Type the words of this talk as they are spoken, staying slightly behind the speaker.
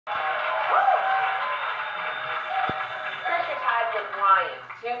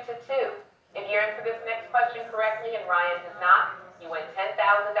2-2. If you answer this next question correctly and Ryan does not, you win $10,000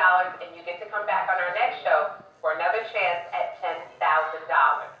 and you get to come back on our next show for another chance at $10,000.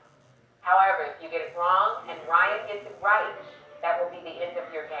 However, if you get it wrong and Ryan gets it right, that will be the end of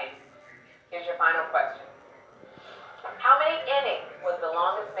your game. Here's your final question. How many innings was the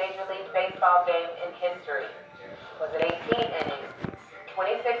longest Major League Baseball game in history? Was it 18 innings,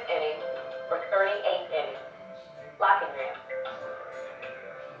 26 innings, or 38 innings? Lock in your answer.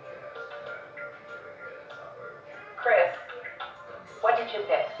 Chris, what did you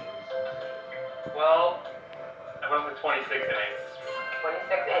pick? Well, I went with 26 innings. 26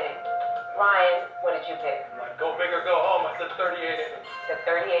 innings. Ryan, what did you pick? Like, go big or go home. I said 38 innings. The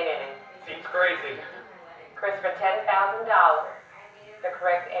 38 innings. Seems crazy. Chris, for $10,000, the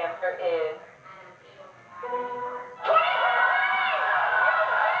correct answer is 20